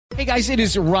Hey guys, it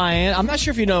is Ryan. I'm not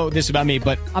sure if you know this about me,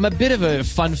 but I'm a bit of a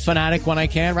fun fanatic when I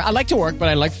can. I like to work, but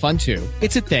I like fun too.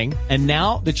 It's a thing. And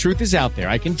now the truth is out there.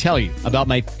 I can tell you about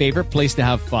my favorite place to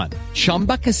have fun.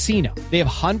 Chumba Casino. They have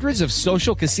hundreds of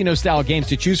social casino style games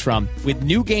to choose from with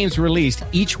new games released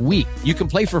each week. You can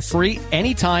play for free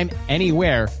anytime,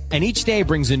 anywhere. And each day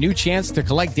brings a new chance to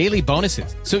collect daily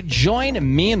bonuses. So join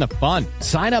me in the fun.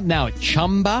 Sign up now at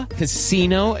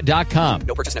ChumbaCasino.com.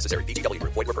 No purchase necessary. VGW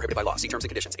Group. Void where prohibited by law. See terms and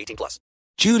conditions. 18+.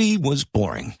 Judy was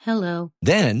boring. Hello.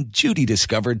 Then Judy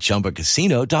discovered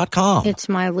ChumbaCasino.com. It's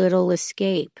my little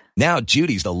escape. Now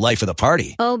Judy's the life of the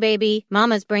party. Oh, baby,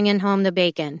 mama's bringing home the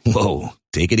bacon. Whoa,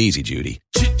 take it easy, Judy.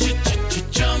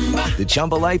 The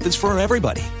Chumba life is for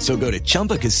everybody. So go to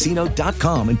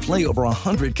ChumbaCasino.com and play over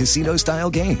 100 casino-style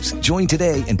games. Join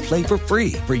today and play for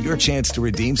free for your chance to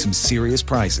redeem some serious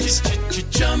prizes.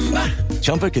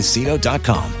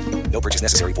 ChumbaCasino.com. No purchase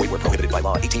necessary. Void where prohibited by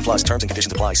law. 18+. Terms and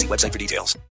conditions apply. See website for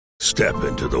details. Step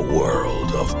into the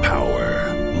world of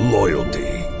power, loyalty,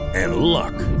 and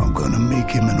luck. I'm going to make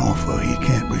him an offer he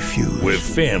can't refuse. With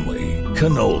family,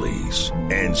 cannolis,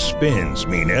 and spins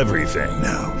mean everything.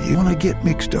 Now, you want to get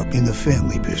mixed up in the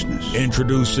family business.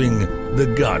 Introducing The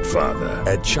Godfather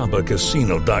at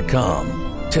ChumbaCasino.com.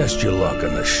 Test your luck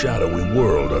in the shadowy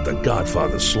world of The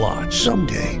Godfather slot.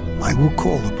 Someday, I will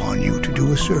call upon you to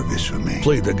do a service for me.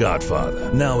 Play The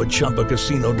Godfather now at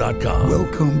ChumbaCasino.com.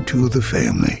 Welcome to the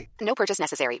family. No purchase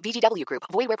necessary. VGW Group.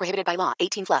 Void where prohibited by law.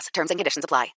 18+. Terms and conditions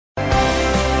apply.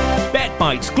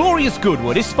 BetBites Glorious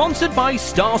Goodwood is sponsored by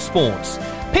Star Sports.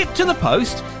 Pipped to the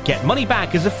post, get money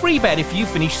back as a free bet if you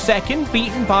finish second,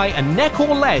 beaten by a neck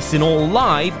or less in all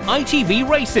live ITV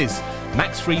races.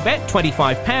 Max free bet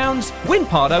 £25, win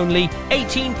part only,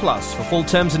 18+. For full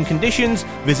terms and conditions,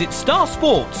 visit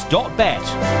starsports.bet.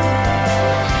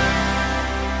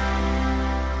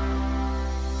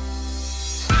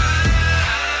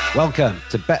 Welcome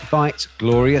to BetBites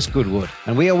Glorious Goodwood,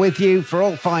 and we are with you for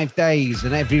all 5 days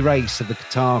and every race of the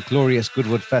Qatar Glorious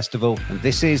Goodwood Festival. And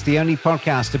this is the only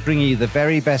podcast to bring you the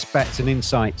very best bets and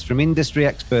insights from industry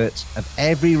experts of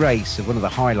every race of one of the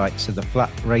highlights of the flat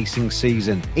racing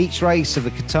season. Each race of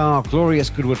the Qatar Glorious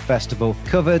Goodwood Festival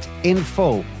covered in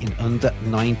full in under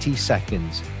 90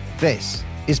 seconds. This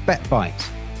is BetBites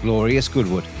Glorious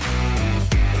Goodwood.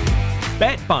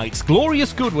 BetBites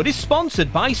Glorious Goodwood is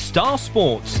sponsored by Star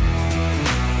Sports.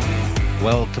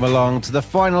 Welcome along to the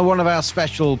final one of our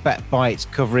special Bet Bites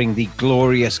covering the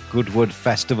Glorious Goodwood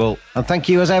Festival. And thank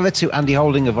you as ever to Andy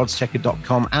Holding of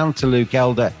oddschecker.com and to Luke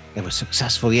Elder. They were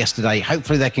successful yesterday.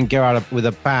 Hopefully they can go out with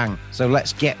a bang. So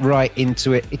let's get right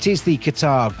into it. It is the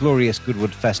Qatar Glorious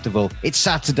Goodwood Festival. It's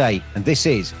Saturday and this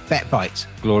is Bet Bites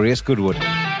Glorious Goodwood.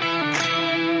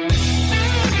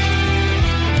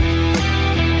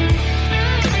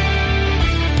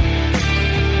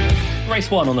 Race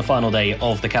 1 on the final day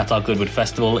of the Qatar Goodwood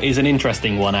Festival is an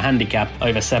interesting one, a handicap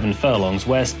over 7 furlongs,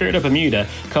 where Spirit of Bermuda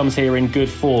comes here in good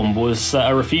form. Was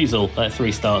a refusal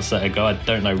 3 starts ago. I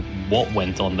don't know what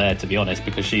went on there, to be honest,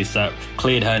 because she's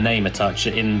cleared her name a touch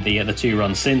in the 2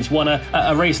 runs since. Won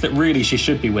a race that really she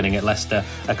should be winning at Leicester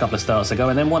a couple of starts ago,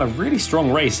 and then won a really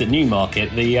strong race at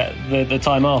Newmarket the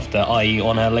time after, i.e.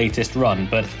 on her latest run.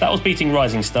 But that was beating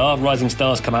Rising Star. Rising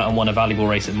Star's come out and won a valuable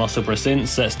race at Musselburgh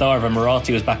since. Star of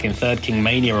Emirati was back in 3rd. King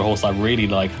Mania, a horse I really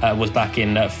like, was back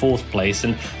in 4th place,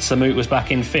 and Samut was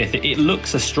back in 5th. It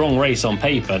looks a strong race on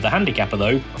paper. The handicapper,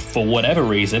 though, for whatever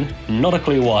reason, not a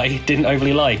clue why, didn't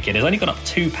overly like it. It's only got up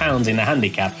 £2 in the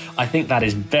handicap. I think that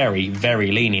is very,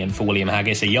 very lenient for William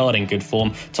Haggis. A yard in good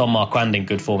form. Tom Marquand in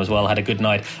good form as well. Had a good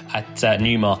night at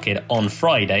Newmarket on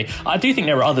Friday. I do think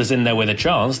there are others in there with a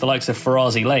chance. The likes of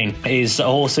Farazi Lane is a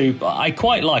horse who I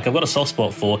quite like. I've got a soft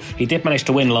spot for. He did manage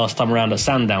to win last time around at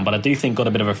Sandown, but I do think got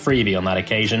a bit of a freebie on that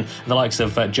occasion. The likes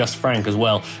of Just Frank as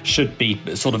well should be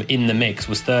sort of in the mix.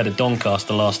 Was 3rd at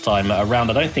Doncaster last time around.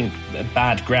 I don't think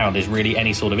bad ground is really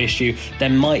any sort of issue. There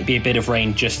might be a bit of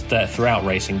rain just throughout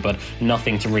racing, but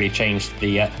nothing to really change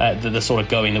the sort of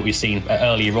going that we've seen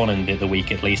earlier on in the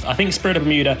week at least. I think Spirit of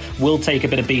Bermuda will take a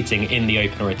bit of beating in the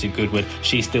opener at Goodwood.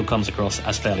 She still comes across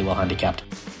as fairly well handicapped.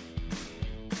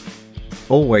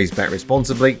 Always bet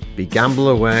responsibly.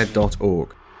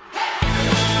 BeGambleAware.org.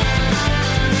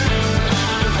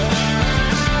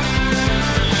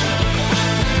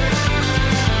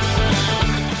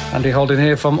 Andy Holding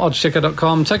here from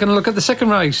oddschecker.com, taking a look at the second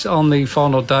race on the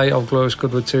final day of Glorious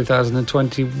Goodwood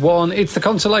 2021. It's the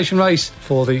consolation race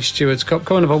for the Stewards Cup,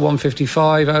 coming up at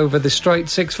 1:55 over the straight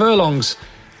 6 furlongs.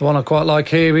 The one I quite like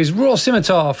here is Raw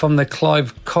Scimitar from the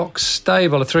Clive Cox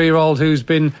stable, a 3-year-old who's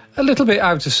been a little bit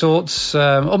out of sorts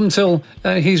up until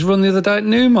his run the other day at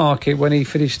Newmarket, when he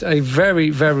finished a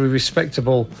very, very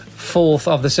respectable 4th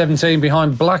of the 17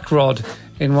 behind Blackrod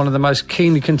in one of the most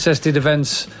keenly contested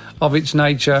events of its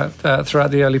nature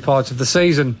throughout the early part of the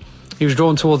season. He was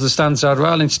drawn towards the standside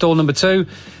rail in stall number 2,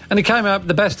 and he came out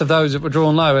the best of those that were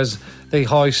drawn low as the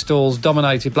high stalls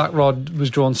dominated. Blackrod was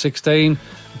drawn 16,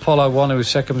 Apollo 1, who was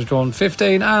second, was drawn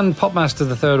 15, and Popmaster,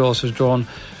 the third horse, was drawn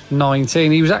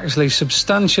 19. He was actually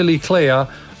substantially clear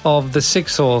of the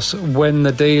 6th horse when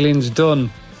the dealing's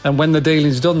done. And when the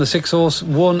dealing's done, the 6th horse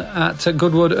won at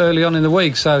Goodwood early on in the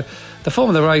week. So the form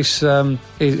of the race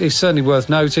is certainly worth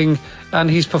noting, and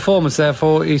his performance,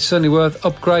 therefore, is certainly worth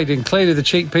upgrading. Clearly the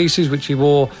cheek pieces, which he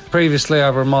wore previously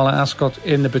over a mile at Ascot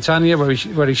in the Britannia, where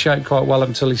he shaped quite well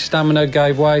until his stamina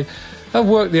gave way, have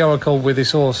worked the oracle with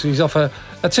this horse. He's off a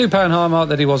 £2 high mark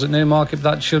that he was at Newmarket,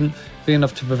 but that shouldn't be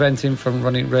enough to prevent him from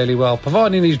running really well.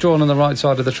 Providing he's drawn on the right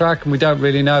side of the track, and we don't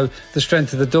really know the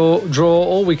strength of the draw,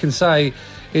 all we can say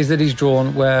is that he's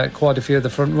drawn where quite a few of the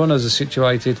front runners are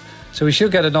situated. So he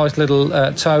should get a nice little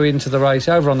toe into the race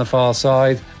over on the far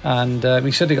side, and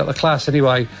he certainly got the class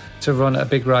anyway to run a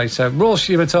big race. So Raw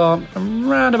Scimitar,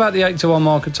 around about the 8-1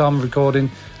 mark at time of recording,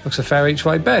 looks a fair each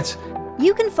way bet.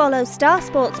 You can follow Star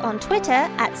Sports on Twitter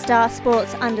at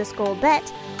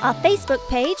starsports_bet, our Facebook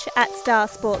page at Star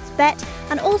Sports Bet,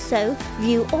 and also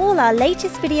view all our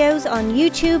latest videos on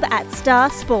YouTube at Star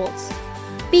Sports.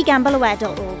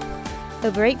 BeGambleAware.org.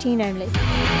 Over 18 only.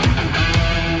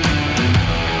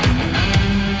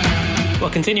 Well,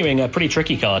 continuing a pretty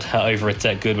tricky card over at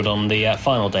Goodwood on the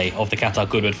final day of the Qatar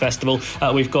Goodwood Festival.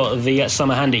 We've got the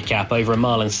summer handicap over 1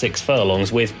 mile and 6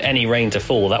 furlongs. With any rain to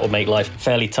fall, that would make life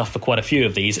fairly tough for quite a few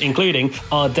of these, including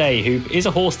Our Day, who is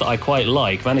a horse that I quite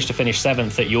like. Managed to finish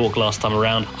 7th at York last time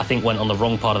around. I think went on the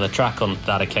wrong part of the track on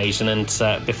that occasion, and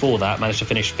before that managed to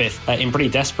finish 5th in pretty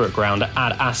desperate ground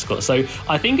at Ascot. So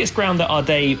I think it's ground that Our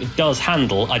Day does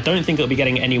handle. I don't think it'll be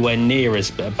getting anywhere near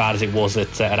as bad as it was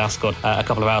at Ascot a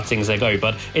couple of outings ago.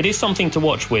 But it is something to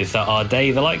watch with Our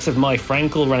Day. The likes of My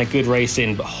Frankel ran a good race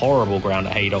in horrible ground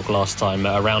at Haydock last time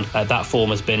around. That form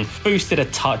has been boosted a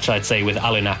touch, I'd say, with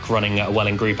Alunak running well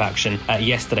in group action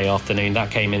yesterday afternoon. That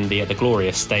came in the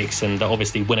Glorious Stakes, and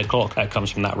obviously Win O'Clock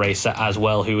comes from that race as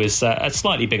well, who is a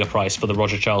slightly bigger price for the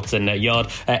Roger Charlton yard.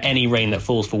 Any rain that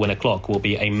falls for Win O'Clock will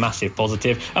be a massive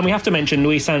positive. And we have to mention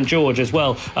Louis St. George as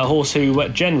well, a horse who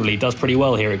generally does pretty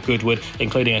well here at Goodwood,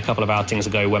 including a couple of outings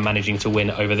ago when managing to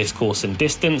win over this course and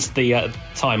distance. The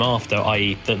time after,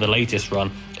 i.e. the latest run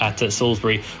at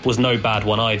Salisbury, was no bad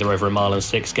one either, over 1 mile and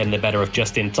 6, getting the better of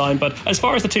Just in Time. But as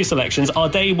far as the two selections, Our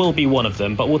Day will be one of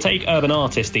them, but we'll take Urban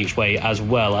Artist each way as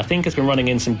well. I think has been running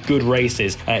in some good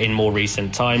races in more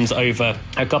recent times, over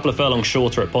a couple of furlongs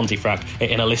shorter at Pontefract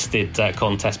in a listed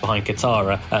contest behind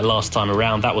Katara last time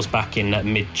around. That was back in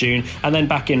mid-June, and then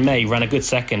back in May ran a good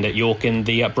second at York in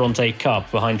the Bronte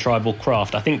Cup behind Tribal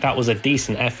Craft. I think that was a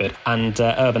decent effort, and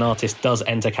Urban Artist does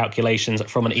enter calculations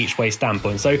from an each-way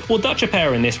standpoint. So we'll Dutch a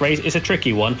pair in this race. It's a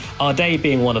tricky one, Our Day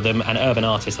being one of them, and Urban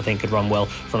Artist I think could run well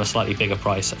from a slightly bigger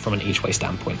price from an each-way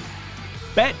standpoint.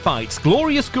 BetBites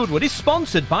Glorious Goodwood is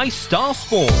sponsored by Star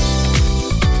Sports.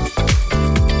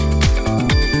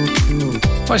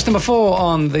 Race number 4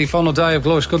 on the final day of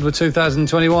Glorious Goodwood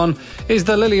 2021 is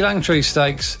the Lily Langtry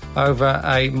Stakes over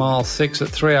 1 mile 6 at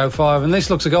 3:05, and this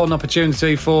looks a golden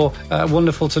opportunity for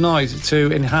Wonderful Tonight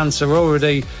to enhance her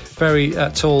already very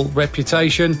tall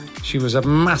reputation. She was a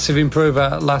massive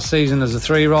improver last season as a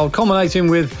 3-year-old, culminating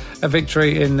with a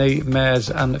victory in the Mares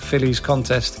and Fillies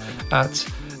contest at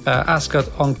Ascot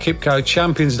on Kipco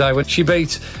Champions Day, when she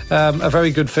beat a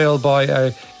very good field by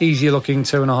a easier looking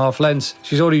 2.5 lengths.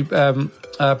 She's already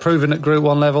proven at Group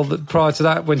 1 level that prior to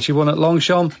that, when she won at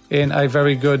Longchamp in a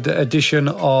very good edition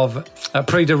of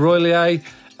Prix de Roilier,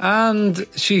 and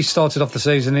she started off the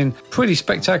season in pretty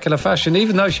spectacular fashion.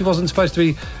 Even though she wasn't supposed to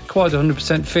be quite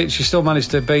 100% fit, she still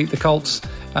managed to beat the Colts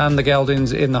and the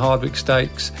Geldings in the Hardwick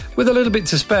Stakes with a little bit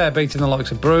to spare, beating the likes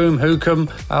of Broome, Hookham,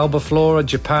 Alba Flora,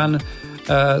 Japan,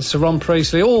 Sir Ron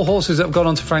Priestley, all horses that have gone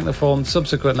on to frank the form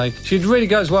subsequently. She really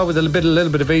goes well with a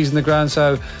little bit of ease in the ground,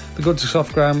 so the good to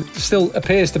soft ground still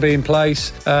appears to be in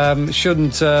place.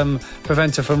 Shouldn't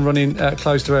prevent her from running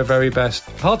close to her very best.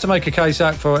 Hard to make a case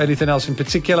out for anything else in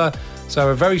particular, so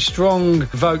a very strong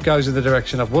vote goes in the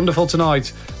direction of Wonderful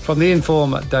Tonight from the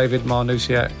Inform David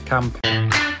Marnuccia camp.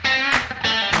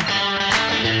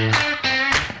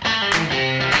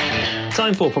 Time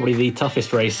time for probably the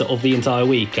toughest race of the entire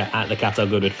week at the Qatar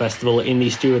Goodwood Festival in the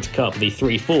Stewards Cup, the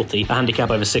 340, a handicap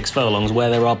over 6 furlongs, where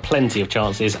there are plenty of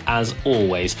chances as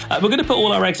always. We're going to put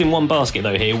all our eggs in one basket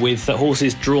though here, with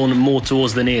horses drawn more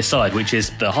towards the near side, which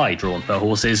is the high drawn for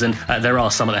horses, and there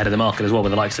are some at the head of the market as well,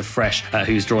 with the likes of Fresh,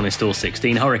 who's drawn in stall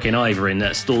 16, Hurricane Ivor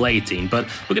in stall 18, but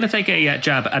we're going to take a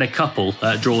jab at a couple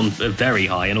drawn very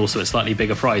high and also at slightly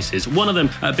bigger prices. One of them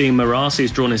being Maras,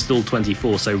 who's drawn in stall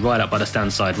 24, so right up by the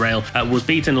stand side rail, was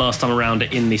beaten last time around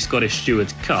in the Scottish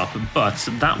Stewards Cup, but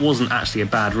that wasn't actually a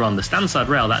bad run. The stand side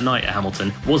rail that night at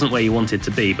Hamilton wasn't where you wanted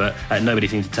to be, but nobody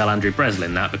seemed to tell Andrew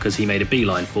Breslin that, because he made a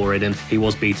beeline for it and he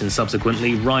was beaten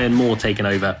subsequently. Ryan Moore taken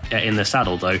over in the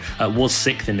saddle though, was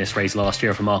 6th in this race last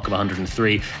year off a mark of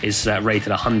 103, is rated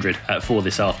 100 for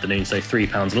this afternoon, so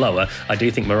 £3 lower. I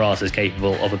do think Maras is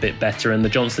capable of a bit better, and the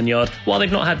Johnston Yard, while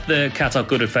they've not had the Qatar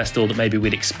Goodwood Festival that maybe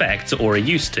we'd expect or are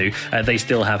used to, they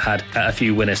still have had a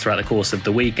few winners throughout the course of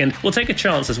the week, and we'll take a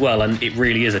chance as well, and it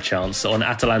really is a chance, on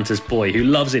Atalanta's Boy, who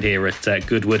loves it here at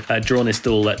Goodwood, drawn his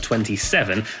stall at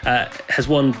 27, has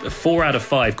won 4 out of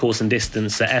 5 course and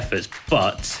distance efforts,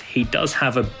 but he does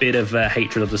have a bit of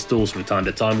hatred of the stalls from time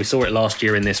to time. We saw it last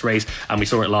year in this race, and we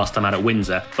saw it last time out at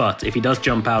Windsor, but if he does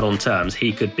jump out on terms,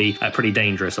 he could be pretty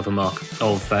dangerous off a mark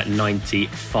of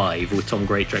 95, with Tom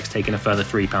Greatrex taking a further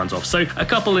 £3 off. So a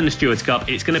couple in the Stewards Cup.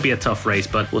 It's going to be a tough race,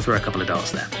 but we'll throw a couple of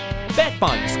darts there.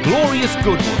 BetBites Glorious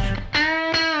Goodwood.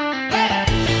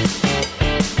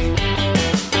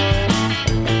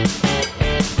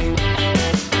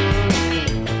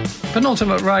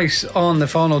 Penultimate race on the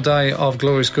final day of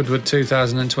Glorious Goodwood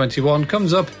 2021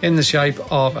 comes up in the shape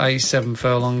of a 7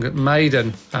 furlong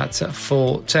maiden at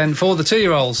 4:10 for the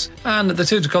 2-year-olds. And the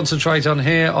two to concentrate on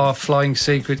here are Flying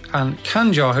Secret and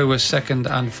Kanjar, who were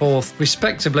 2nd and 4th,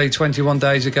 respectively, 21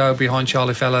 days ago behind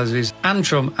Charlie Fellows'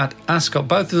 Antrim at Ascot.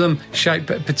 Both of them shaped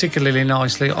particularly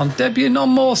nicely on debut, none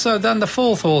more so than the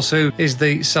 4th horse, who is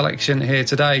the selection here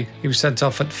today. He was sent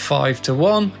off at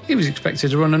 5-1. He was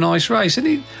expected to run a nice race, and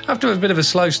he, after a bit of a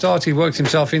slow start, he worked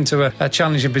himself into a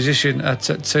challenging position at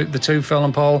the 2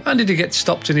 furlong pole, and did he get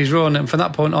stopped in his run, and from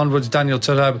that point onwards Daniel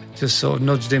Turab just sort of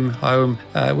nudged him home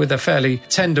with a fairly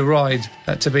tender ride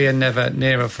to be a never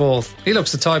nearer 4th. He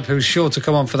looks the type who's sure to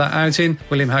come on for that outing.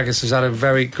 William Haggis has had a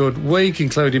very good week,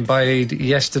 including Baid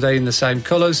yesterday in the same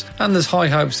colours, and there's high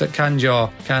hopes that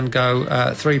Kanjar can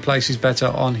go 3 places better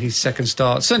on his 2nd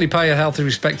start. Certainly pay a healthy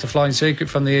respect to Flying Secret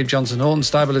from the Eve Johnson Horton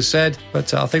stable, as said,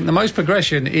 but I think the most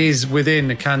progression is within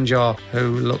Kanjar,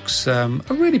 who looks a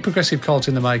really progressive colt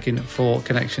in the making for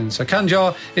Connection. So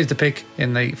Kanjar is the pick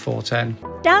in the 4:10.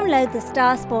 Download the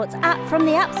Star Sports app from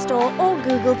the App Store or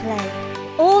Google Play.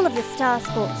 All of the Star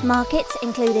Sports markets,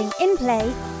 including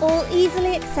in-play, all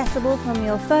easily accessible from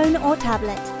your phone or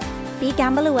tablet.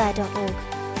 BeGambleAware.org.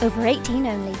 Over 18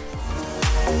 only.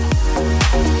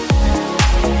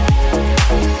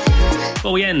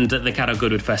 Well, we end at the Qatar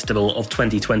Goodwood Festival of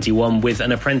 2021 with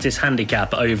an apprentice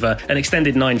handicap over an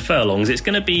extended 9 furlongs. It's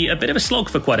going to be a bit of a slog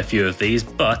for quite a few of these,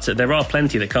 but there are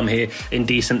plenty that come here in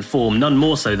decent form, none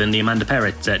more so than the Amanda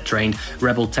Perrott trained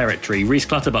Rebel Territory. Rhys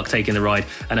Clutterbuck taking the ride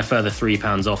and a further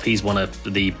 £3 off. He's one of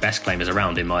the best claimers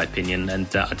around, in my opinion, and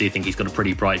I do think he's got a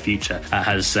pretty bright future,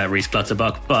 has Rhys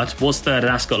Clutterbuck, but was 3rd at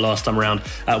Ascot last time around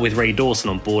with Ray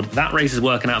Dawson on board. That race is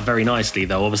working out very nicely,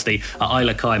 though. Obviously,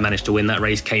 Isla Kai managed to win that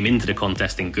race, came into the contest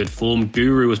in good form.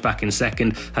 Guru was back in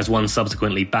 2nd, has won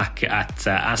subsequently back at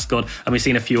Ascot, and we've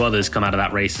seen a few others come out of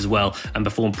that race as well and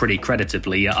perform pretty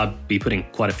creditably. I'd be putting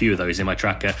quite a few of those in my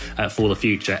tracker for the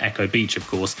future. Echo Beach, of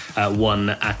course, won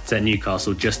at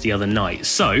Newcastle just the other night.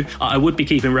 So I would be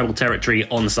keeping Rebel Territory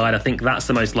on side. I think that's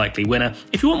the most likely winner.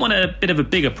 If you want one at a bit of a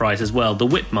bigger price as well, the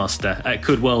Whipmaster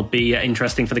could well be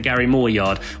interesting for the Gary Moore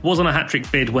yard. Was on a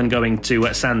hat-trick bid when going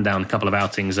to Sandown a couple of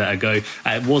outings ago.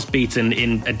 Was beaten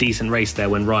in a decent race there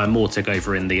when Ryan Moore took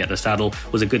over in the saddle.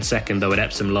 Was a good second though at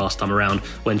Epsom last time around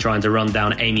when trying to run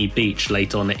down Amy Beach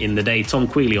late on in the day. Tom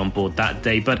Quealy on board that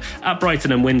day, but at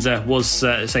Brighton and Windsor was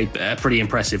a pretty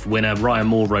impressive winner. Ryan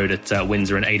Moore rode at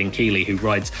Windsor, and Aidan Keeley, who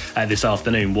rides this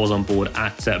afternoon, was on board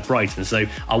at Brighton. So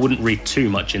I wouldn't read too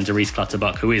much into Rhys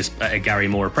Clutterbuck, who is a Gary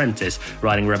Moore apprentice,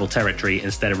 riding Rebel Territory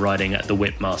instead of riding the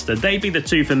Whipmaster. They'd be the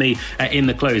two for me in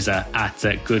the closer at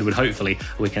Goodwood. Hopefully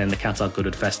we can end the Qatar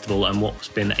Goodwood Festival and what's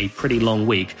been a pretty long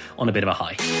week on a bit of a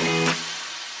high.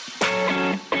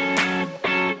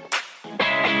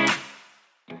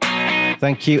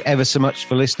 Thank you ever so much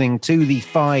for listening to the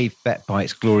 5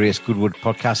 BetBites Glorious Goodwood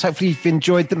podcast. Hopefully you've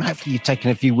enjoyed them. Hopefully you've taken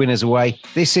a few winners away.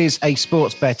 This is a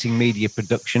sports betting media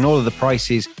production. All of the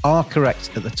prices are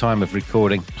correct at the time of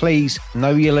recording. Please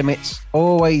know your limits.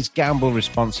 Always gamble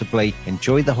responsibly.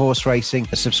 Enjoy the horse racing.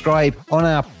 Subscribe on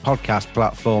our podcast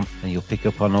platform and you'll pick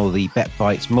up on all the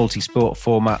BetBites multi-sport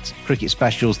formats, cricket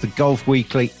specials, the golf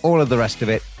weekly, all of the rest of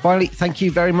it. Finally, thank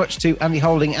you very much to Andy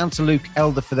Holding and to Luke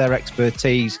Elder for their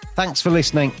expertise. Thanks for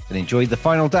listening and enjoy the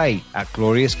final day at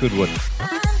Glorious Goodwood.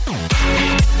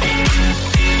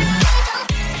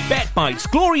 BetBites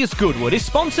Glorious Goodwood is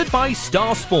sponsored by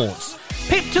Star Sports.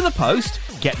 Pip to the post,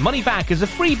 get money back as a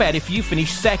free bet if you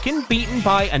finish second, beaten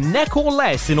by a neck or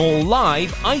less in all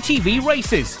live ITV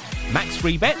races. Max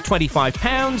free bet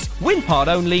 £25, win part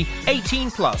only, 18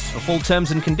 plus. For full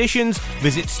terms and conditions,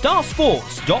 visit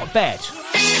starsports.bet.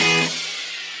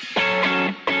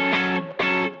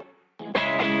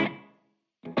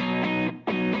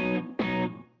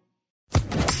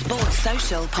 Sports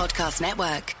Social Podcast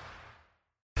Network.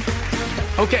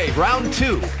 Okay, round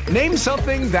 2. Name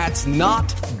something that's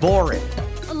not boring.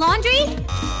 A laundry?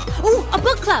 Ooh, a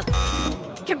book club.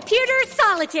 Computer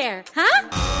solitaire, huh?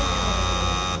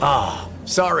 Ah, oh,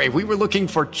 sorry, we were looking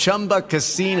for Chumba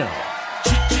Casino.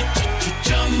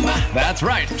 That's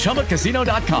right,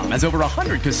 ChumbaCasino.com has over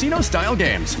 100 casino-style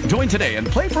games. Join today and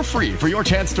play for free for your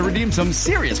chance to redeem some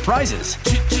serious prizes.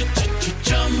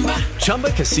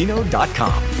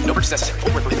 ChumbaCasino.com. No purchase necessary.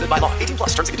 Void where prohibited by law. 18 plus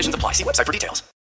terms and conditions apply. See website for details.